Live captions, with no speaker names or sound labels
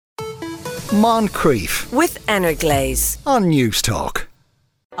Moncrief with Energlaze on News Talk.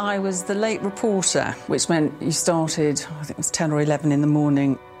 I was the late reporter, which meant you started, I think it was 10 or 11 in the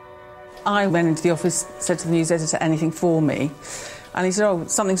morning. I went into the office, said to the news editor, anything for me? And he said, oh,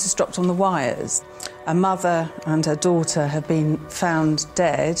 something's just dropped on the wires. A mother and her daughter have been found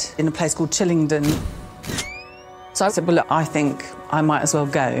dead in a place called Chillingdon. So I said, well, look, I think I might as well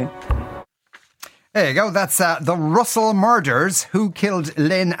go. There you go. That's the Russell Murders. Who Killed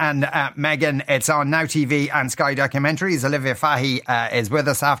Lynn and Megan? It's on Now TV and Sky Documentaries. Olivia Fahy is with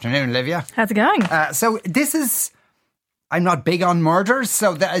us this afternoon. Olivia, how's it going? So this is... I'm not big on murders,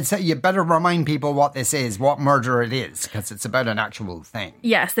 so you better remind people what this is, what murder it is, because it's about an actual thing.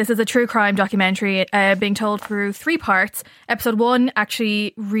 Yes, this is a true crime documentary being told through 3 parts. Episode 1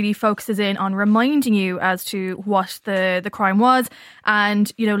 actually really focuses in on reminding you as to what the crime was.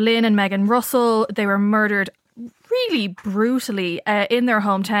 And, you know, Lynn and Megan Russell, they were murdered really brutally in their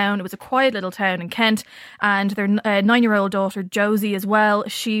hometown. It was a quiet little town in Kent, and their 9-year-old daughter, Josie, as well,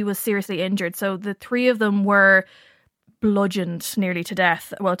 she was seriously injured. So the 3 of them were bludgeoned nearly to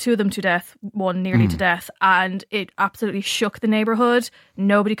death. Well, 2 of them to death, 1 nearly to death, and it absolutely shook the neighbourhood.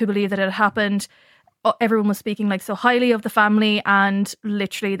 Nobody could believe that it had happened. Everyone was speaking like so highly of the family, and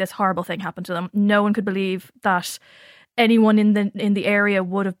literally this horrible thing happened to them. No one could believe that anyone in the area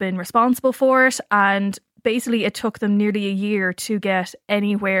would have been responsible for it, and basically it took them nearly a year to get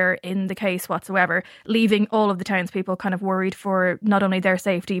anywhere in the case whatsoever, leaving all of the townspeople kind of worried for not only their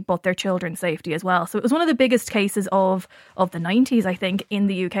safety but their children's safety as well. So it was one of the biggest cases of the 90s, I think, in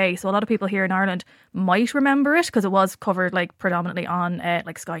the UK. So a lot of people here in Ireland might remember it because it was covered like predominantly on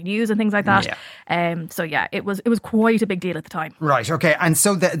like Sky News and things like that. So yeah, it was quite a big deal at the time. Right, okay. And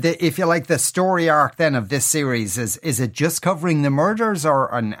so the if you like, the story arc then of this series is it just covering the murders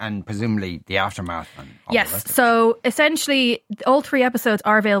and presumably the aftermath? Yes, so essentially all 3 episodes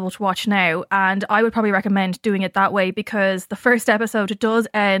are available to watch now, and I would probably recommend doing it that way because the first episode does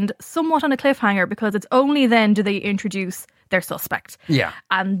end somewhat on a cliffhanger because it's only then do they introduce their suspect. Yeah.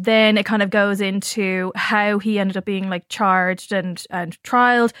 And then it kind of goes into how he ended up being like charged and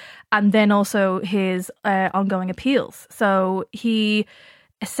trialed, and then also his ongoing appeals. So he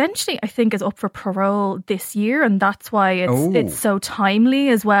essentially, I think, is up for parole this year, and that's why it's so timely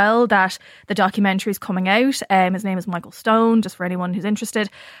as well that the documentary is coming out. His name is Michael Stone, just for anyone who's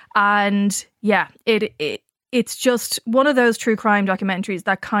interested. And yeah, it's just one of those true crime documentaries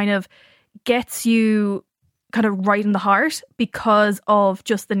that kind of gets you kind of right in the heart because of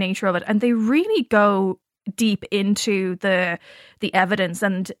just the nature of it. And they really go deep into the evidence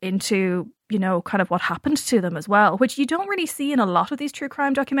and into, you know, kind of what happened to them as well, which you don't really see in a lot of these true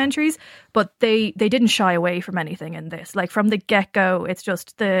crime documentaries, but they didn't shy away from anything in this. Like from the get-go, it's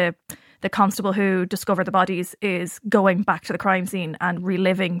just the constable who discovered the bodies is going back to the crime scene and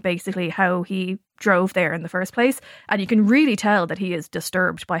reliving basically how he drove there in the first place. And you can really tell that he is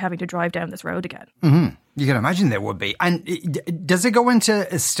disturbed by having to drive down this road again. Mm-hmm. You can imagine there would be. And does it go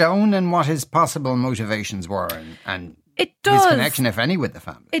into Stone and what his possible motivations were and it does. His connection, if any, with the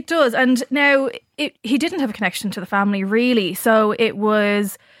family? It does. And now he didn't have a connection to the family, really. So it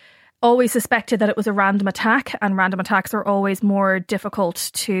was always suspected that it was a random attack, and random attacks are always more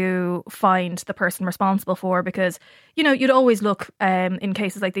difficult to find the person responsible for because, you know, you'd always look, in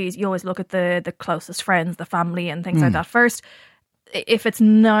cases like these, you always look at the closest friends, the family and things like that first. If it's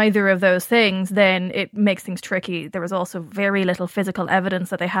neither of those things, then it makes things tricky. There was also very little physical evidence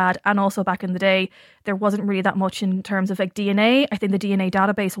that they had. And also back in the day, there wasn't really that much in terms of like DNA. I think the DNA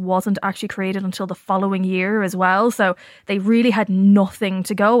database wasn't actually created until the following year as well. So they really had nothing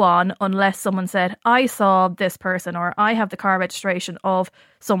to go on unless someone said, I saw this person or I have the car registration of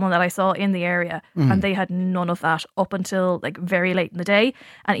someone that I saw in the area. And they had none of that up until like very late in the day.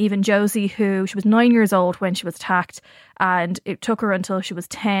 And even Josie, she was 9 years old when she was attacked, and it took her until she was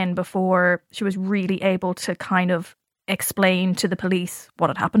 10 before she was really able to kind of explain to the police what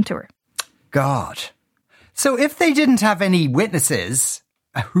had happened to her. God. So if they didn't have any witnesses,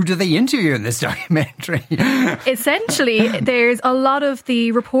 who do they interview in this documentary? Essentially, there's a lot of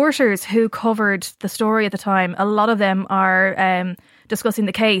the reporters who covered the story at the time. A lot of them are discussing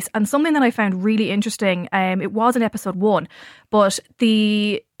the case. And something that I found really interesting, it was in episode 1, but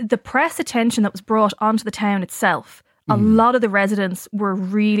the press attention that was brought onto the town itself, a lot of the residents were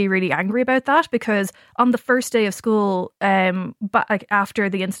really, really angry about that because on the first day of school, after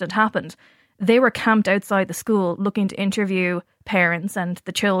the incident happened, they were camped outside the school looking to interview parents and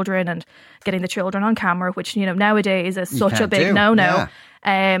the children and getting the children on camera, which, you know, nowadays is such a big no-no.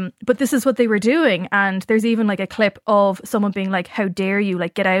 But this is what they were doing. And there's even like a clip of someone being like, how dare you,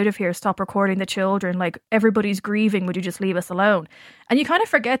 like, get out of here, stop recording the children, like, everybody's grieving, would you just leave us alone? And you kind of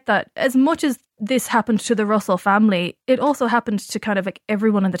forget that as much as this happened to the Russell family, it also happened to kind of like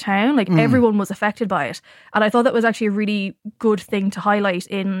everyone in the town, like everyone was affected by it. And I thought that was actually a really good thing to highlight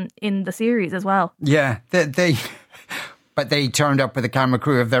in the series as well. Yeah, but they turned up with a camera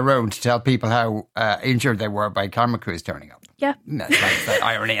crew of their own to tell people how injured they were by camera crews turning up. Yeah. That's like the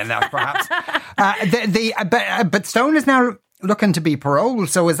irony in that, perhaps. But Stone is now looking to be paroled,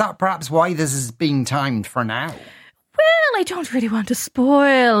 so is that perhaps why this is being timed for now? Well, I don't really want to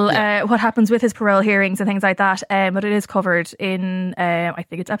spoil what happens with his parole hearings and things like that, but it is covered in, I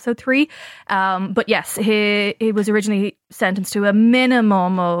think it's episode 3. But yes, he was originally sentenced to a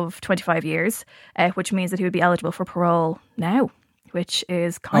minimum of 25 years, which means that he would be eligible for parole now, which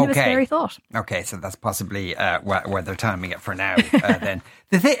is kind of a scary thought. Okay, so that's possibly where they're timing it for now. Then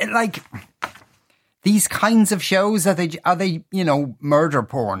the thing, like, these kinds of shows, are they murder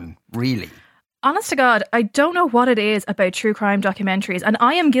porn really? Honest to God, I don't know what it is about true crime documentaries, and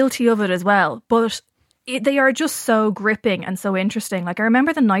I am guilty of it as well, but they are just so gripping and so interesting. Like, I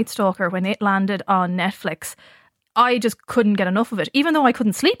remember The Night Stalker when it landed on Netflix. I just couldn't get enough of it, even though I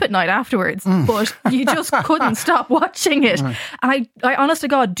couldn't sleep at night afterwards, but you just couldn't stop watching it. And I honest to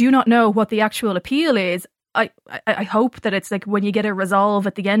God, do not know what the actual appeal is. I hope that it's like when you get a resolve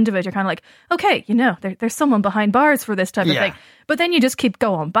at the end of it, you're kind of like, okay, you know, there's someone behind bars for this type of thing. But then you just keep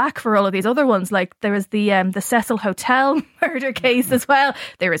going back for all of these other ones. Like there was the Cecil Hotel murder case as well.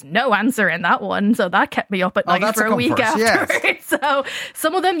 There is no answer in that one, so that kept me up at night for a week afterwards. Yes. So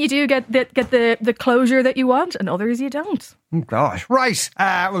some of them you do get the closure that you want, and others you don't. Oh, gosh, right.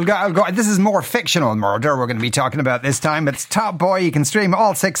 We'll go. This is more fictional murder we're going to be talking about this time. It's Top Boy. You can stream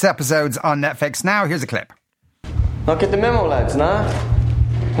all 6 episodes on Netflix now. Here's a clip. Not get the memo, lads, nah?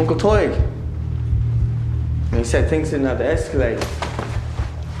 Uncle Toig. He said things didn't have to escalate.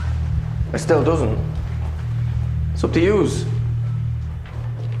 It still doesn't. It's up to yous.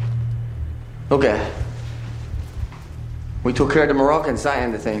 Okay. We took care of the Moroccan side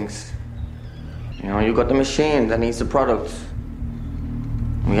end of things. You know, you got the machine that needs the product.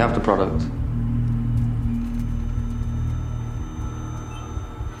 We have the product.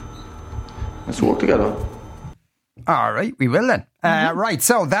 Let's work together. All right, we will then. Right,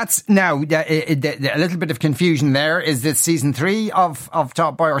 so that's now a little bit of confusion there. Is this season 3 of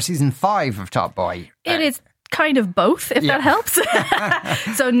Top Boy or season 5 of Top Boy? It is kind of both, if that helps.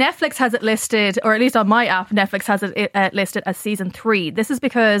 So Netflix has it listed, or at least on my app, Netflix has it listed as season 3. This is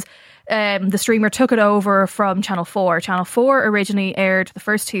because the streamer took it over from Channel 4. Channel 4 originally aired the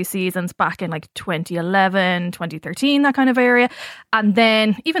first 2 seasons back in like 2011, 2013, that kind of area. And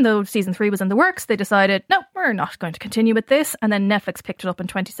then, even though season 3 was in the works, they decided, no, we're not going to continue with this. And then Netflix picked it up in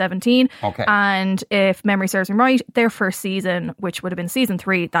 2017. Okay. And if memory serves me right, their first season, which would have been season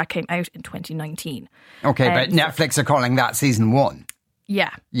 3, that came out in 2019. Okay, but Netflix are calling that season 1.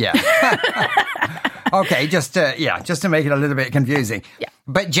 Yeah. Okay, just to make it a little bit confusing. Yeah.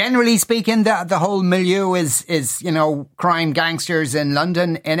 But generally speaking, the whole milieu is crime gangsters in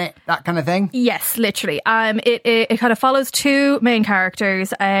London in it, that kind of thing. Yes, literally. It kind of follows 2 main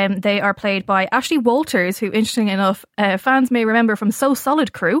characters. They are played by Ashley Walters, who, interestingly enough, fans may remember from So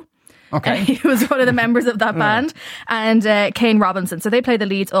Solid Crew. Okay. He was one of the members of that band. And Kane Robinson. So they play the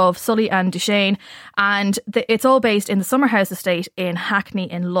leads of Sully and Duchesne. And it's all based in the Summerhouse estate in Hackney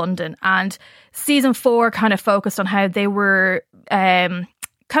in London. And season 4 kind of focused on how they were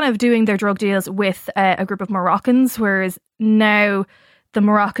kind of doing their drug deals with a group of Moroccans, whereas now the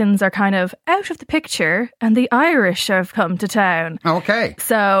Moroccans are kind of out of the picture and the Irish have come to town. Okay.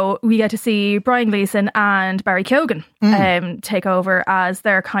 So we get to see Brian Gleeson and Barry Keoghan take over as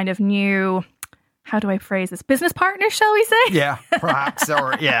their kind of new, how do I phrase this, business partners, shall we say? Yeah, perhaps.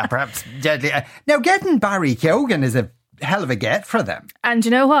 Perhaps deadly. Now, getting Barry Keoghan is a hell of a get for them. And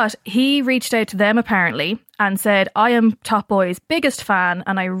you know what? He reached out to them apparently and said, I am Top Boy's biggest fan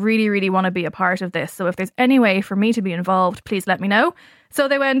and I really, really want to be a part of this. So if there's any way for me to be involved, please let me know. So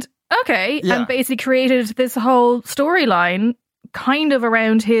they went, okay, and basically created this whole storyline kind of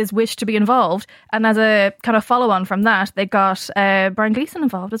around his wish to be involved. And as a kind of follow-on from that, they got Brian Gleeson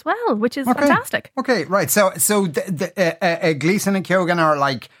involved as well, which is fantastic. Okay, right. So Gleeson and Keoghan are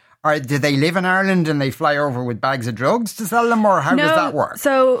like, do they live in Ireland and they fly over with bags of drugs to sell them, or how does that work?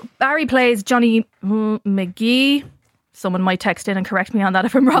 So Barry plays Johnny McGee. Someone might text in and correct me on that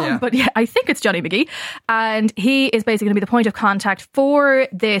if I'm wrong, but yeah, I think it's Johnny McGee. And he is basically going to be the point of contact for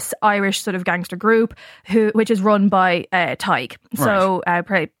this Irish sort of gangster group, which is run by Tig, so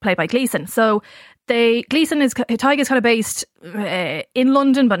played by Gleeson. So Tig is kind of based in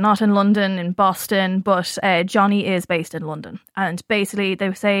London, but not in London, in Boston. But Johnny is based in London, and basically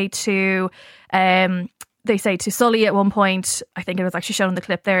they say to Sully at one point, I think it was actually shown in the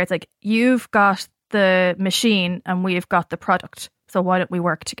clip there, it's like, you've got the machine and we've got the product, so why don't we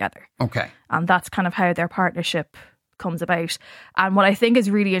work together? Okay. And that's kind of how their partnership comes about. And what I think is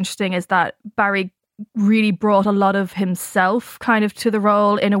really interesting is that Barry really brought a lot of himself kind of to the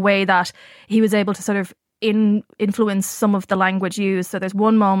role, in a way that he was able to sort of influence some of the language used. So there's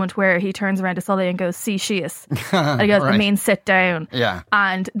one moment where he turns around to Sully and goes, "See, she is," and he goes, "It means sit down." Yeah.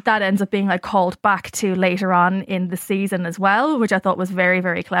 And that ends up being like called back to later on in the season as well, which I thought was very,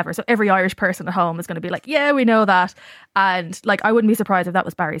 very clever. So every Irish person at home is going to be like, yeah, we know that. And like, I wouldn't be surprised if that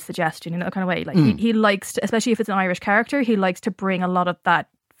was Barry's suggestion, kind of way. Like he likes to, especially if it's an Irish character, he likes to bring a lot of that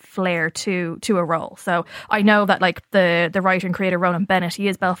flair to a role. So I know that like the writer and creator Ronan Bennett, he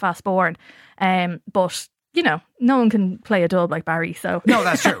is Belfast born, but no one can play a dub like Barry. So no,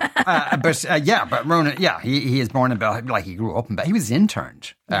 that's true. But Ronan, he is born in Belfast. Like, he grew up in Belfast. He was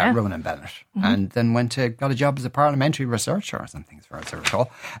interned, Ronan Bennett, and then got a job as a parliamentary researcher or something, as far as I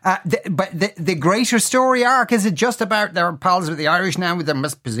recall. But the greater story arc, is it just about their pals with the Irish now? There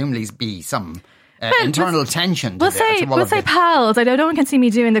must presumably be some internal tension. We'll say pals. I know no one can see me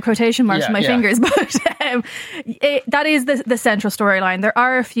doing the quotation marks with my fingers, but that is the central storyline. There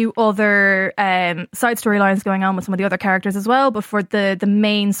are a few other side storylines going on with some of the other characters as well, but for the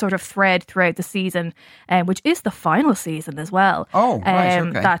main sort of thread throughout the season, which is the final season as well. Oh, right,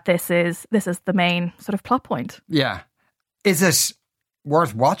 okay. That this is the main sort of plot point. Yeah. Is it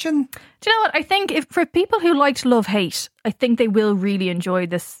worth watching? Do you know what? I think if for people who liked Love Hate, I think they will really enjoy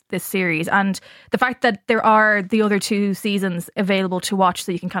this series, and the fact that there are the other 2 seasons available to watch,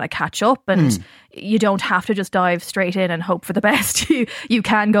 so you can kind of catch up, and you don't have to just dive straight in and hope for the best. You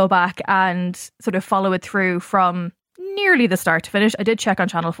can go back and sort of follow it through from nearly the start to finish. I did check on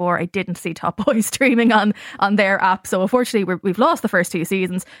Channel 4. I didn't see Top Boy streaming on their app, so unfortunately we've lost the first 2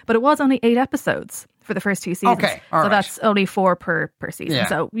 seasons, but it was only 8 episodes for the first 2 seasons. Okay, so that's only 4 per season. Yeah.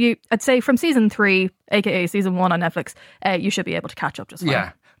 So I'd say from season 3, aka season 1 on Netflix, you should be able to catch up just fine.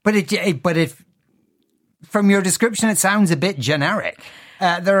 Yeah, but if from your description, it sounds a bit generic.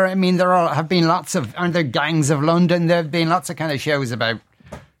 Aren't there gangs of London? There have been lots of kind of shows about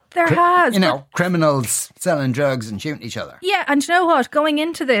criminals selling drugs and shooting each other. Yeah, and you know what? Going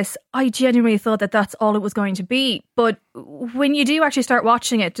into this, I genuinely thought that that's all it was going to be. But when you do actually start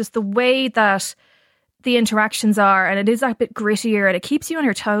watching it, just the way that the interactions are, and it is a bit grittier, and it keeps you on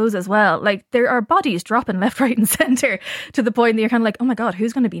your toes as well. Like, there are bodies dropping left, right and centre, to the point that you're kind of like, oh my God,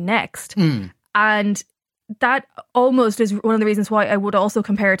 who's going to be next? And that almost is one of the reasons why I would also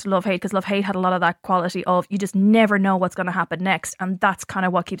compare it to Love Hate, because Love Hate had a lot of that quality of you just never know what's going to happen next, and that's kind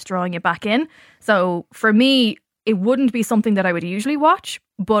of what keeps drawing you back in. So for me, it wouldn't be something that I would usually watch,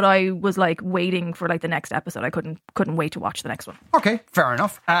 but I was like waiting for like the next episode. I couldn't wait to watch the next one. Okay, fair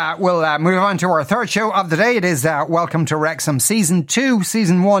enough. We'll move on to our third show of the day. It is Welcome to Wrexham Season 2.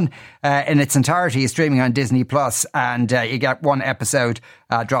 Season 1 in its entirety is streaming on Disney Plus, and you get 1 episode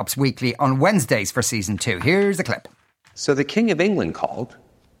drops weekly on Wednesdays for Season 2. Here's a clip. So the King of England called.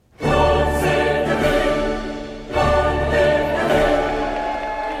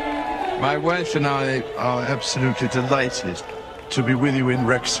 My wife and I are absolutely delighted to be with you in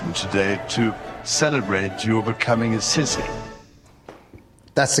Wrexham today to celebrate your becoming a city.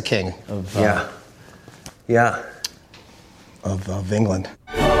 That's the king of of England.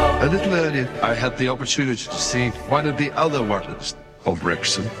 A little earlier, I had the opportunity to see one of the other wonders of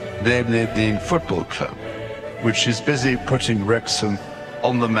Wrexham, namely the football club, which is busy putting Wrexham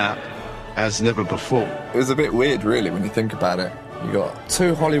on the map as never before. It was a bit weird, really, when you think about it. You've got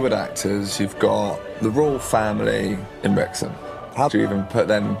 2 Hollywood actors, you've got the royal family in Wrexham. How do you even put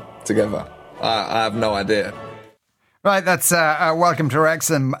them together? I have no idea. Right, that's Welcome to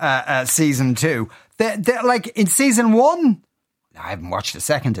Wrexham Season 2. Like, in Season 1, I haven't watched a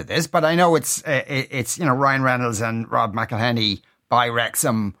second of this, but I know it's Ryan Reynolds and Rob McElhenney by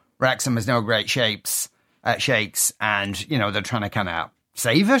Wrexham. Wrexham has no great shakes, and, they're trying to kind of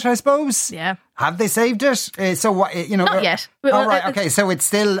save it, I suppose. Yeah. Have they saved it? So what? Not yet. Oh, right. Okay. So it's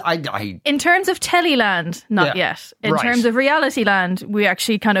still. In terms of Tellyland, not yet. In terms of Reality Land, we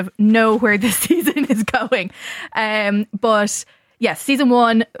actually kind of know where this season is going. But yes, season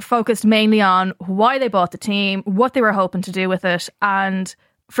 1 focused mainly on why they bought the team, what they were hoping to do with it, and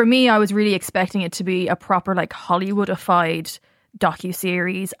for me, I was really expecting it to be a proper like Hollywoodified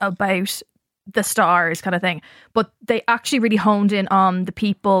docuseries about the stars kind of thing, but they actually really honed in on the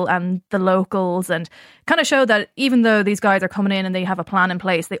people and the locals, and kind of showed that even though these guys are coming in and they have a plan in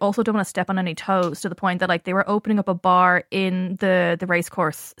place, they also don't want to step on any toes, to the point that like they were opening up a bar in the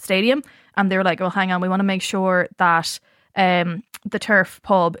racecourse stadium, and they were like, well, hang on, we want to make sure that the turf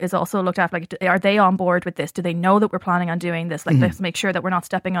pub is also looked after. Like, are they on board with this? Do they know that we're planning on doing this? Like, let's make sure that we're not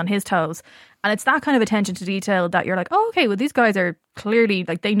stepping on his toes. And it's that kind of attention to detail that you're like, oh, okay, well, these guys are clearly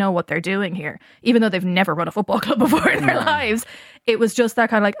like, they know what they're doing here, even though they've never run a football club before in their lives. It was just that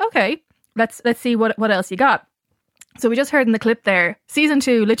kind of like, okay, let's see what else you got. So we just heard in the clip there, season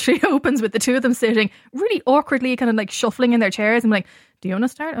 2 literally opens with the two of them sitting really awkwardly, kind of like shuffling in their chairs. I'm like, do you want to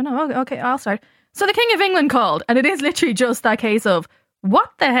start? Oh no, okay, I'll start. So the King of England called, and it is literally just that case of, what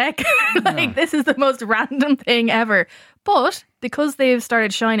the heck? Like, this is the most random thing ever. But because they've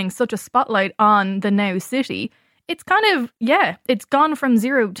started shining such a spotlight on the now city, it's kind of, it's gone from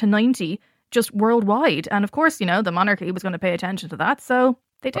 0 to 90 just worldwide. And of course, you know, the monarchy was going to pay attention to that, so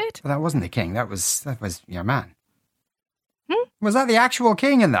they did. But that wasn't the king, that was your man. Was that the actual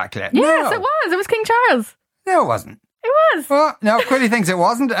king in that clip? Yes, it was. It was King Charles. No, it wasn't. It was. Well, no, Quilly thinks it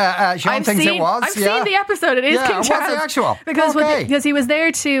wasn't. Sean thinks it was. I've seen the episode. It is King Charles. What's the actual? Because he was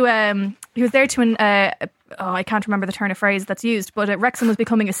there to I can't remember the turn of phrase that's used, but Wrexham was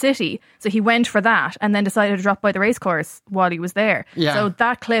becoming a city, so he went for that and then decided to drop by the racecourse while he was there. Yeah. So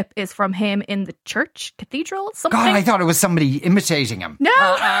that clip is from him in the church, cathedral, something. God, I thought it was somebody imitating him.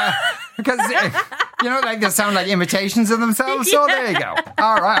 No! Because, you know, like they sound like imitations of themselves, so there you go.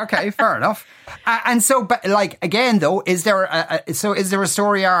 All right, okay, fair enough. And so, but like, again, though, is there a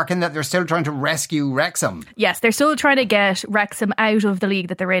story arc in that they're still trying to rescue Wrexham? Yes, they're still trying to get Wrexham out of the league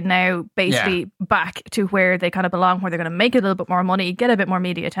that they're in now, basically back to where they kind of belong, where they're going to make a little bit more money, get a bit more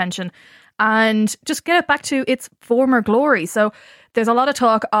media attention, and just get it back to its former glory. So there's a lot of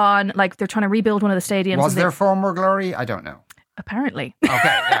talk on, like, they're trying to rebuild one of the stadiums. Was there former glory? I don't know. Apparently. Okay,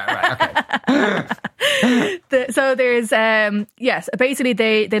 yeah, right, okay. So there's, basically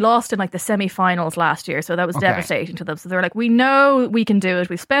they lost in like the semi-finals last year, so that was devastating to them. So they're like, we know we can do it.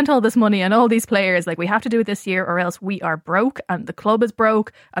 We've spent all this money on all these players. Like, we have to do it this year or else we are broke and the club is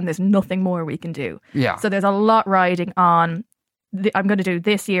broke and there's nothing more we can do. Yeah. So there's a lot riding on. I'm going to do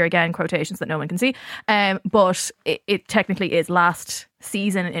this year again, quotations that no one can see. But it technically is last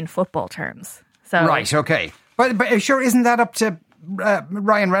season in football terms. So right, okay. But sure, isn't that up to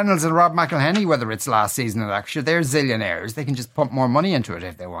Ryan Reynolds and Rob McElhenney, whether it's last season or next year? They're zillionaires. They can just pump more money into it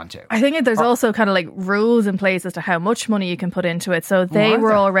if they want to. I think there's also kind of like rules in place as to how much money you can put into it. So they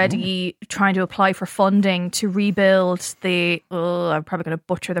were already trying to apply for funding to rebuild the, I'm probably going to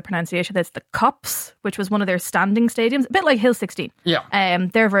butcher the pronunciation, that's the Cops, which was one of their standing stadiums, a bit like Hill 16. Yeah.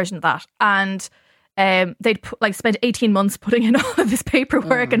 Their version of that. And they'd spent 18 months putting in all of this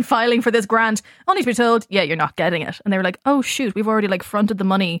paperwork and filing for this grant, only to be told, yeah, you're not getting it. And they were like, oh shoot, we've already fronted the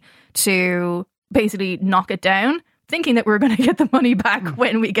money to basically knock it down, thinking that we're going to get the money back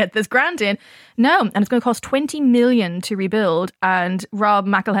when we get this grant in. No, and it's going to cost 20 million to rebuild. And Rob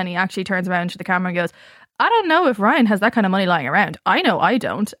McElhenney actually turns around to the camera and goes, I don't know if Ryan has that kind of money lying around. I know I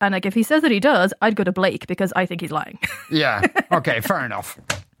don't. And like, if he says that he does, I'd go to Blake because I think he's lying. Yeah, okay, fair enough.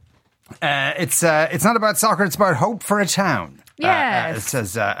 It's not about soccer, it's about hope for a town. Yes. It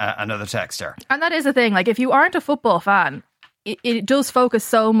says another texter. And that is the thing, like, if you aren't a football fan, it does focus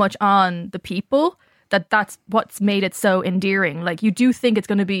so much on the people that's what's made it so endearing. Like, you do think it's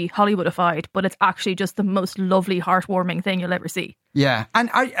going to be Hollywoodified, but it's actually just the most lovely, heartwarming thing you'll ever see. Yeah,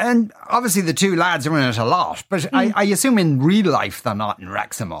 and obviously the two lads are in it a lot, but I assume in real life they're not in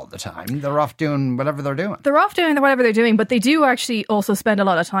Wrexham all the time. They're off doing whatever they're doing. They're off doing whatever they're doing, but they do actually also spend a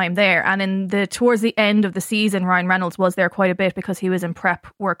lot of time there. And towards the end of the season, Ryan Reynolds was there quite a bit because he was in prep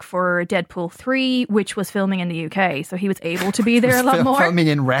work for Deadpool 3, which was filming in the UK, so he was able to be there a lot more. Filming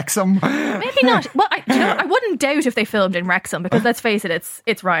in Wrexham? Maybe not. Well, I wouldn't doubt if they filmed in Wrexham, because let's face it,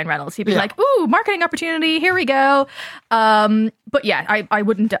 it's Ryan Reynolds. He'd be like, ooh, marketing opportunity, here we go. But yeah, I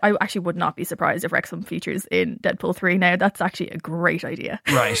actually would not be surprised if Wrexham features in Deadpool 3 now. That's actually a great idea.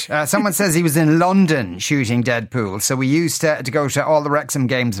 Right. Someone says he was in London shooting Deadpool, so we used to go to all the Wrexham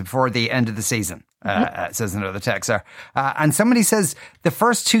games before the end of the season, says another texter. And somebody says the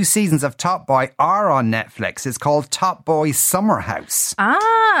first 2 seasons of Top Boy are on Netflix. It's called Top Boy Summer House.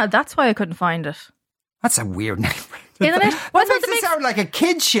 Ah, that's why I couldn't find it. That's a weird name. Isn't it? What makes it sound like a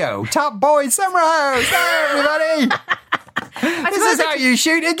kid's show? Top Boy Summer House. Hey, everybody. This is how you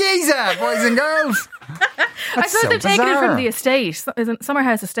shoot a geezer, boys and girls. I suppose they've taken it from the estate. Isn't Summer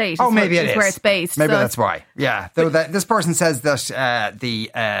House Estate? Oh, maybe it is where it's based. Maybe so that's why. Yeah. Though this person says that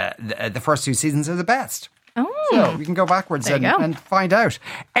the first 2 seasons are the best. Oh. So we can go backwards and find out.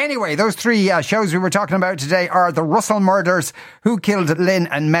 Anyway, those 3 shows we were talking about today are The Russell Murders, Who Killed Lynn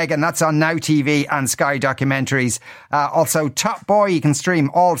and Megan. That's on Now TV and Sky Documentaries. Also, Top Boy, you can stream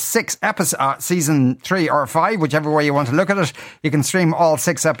all 6 episodes, season 3 or 5, whichever way you want to look at it. You can stream all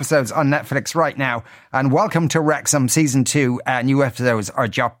 6 episodes on Netflix right now. And Welcome to Wrexham, season 2. New episodes are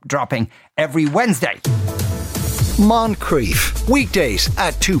dropping every Wednesday. Moncrief, weekdays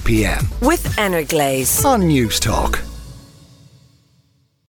at 2 p.m. with Energlaze on News Talk.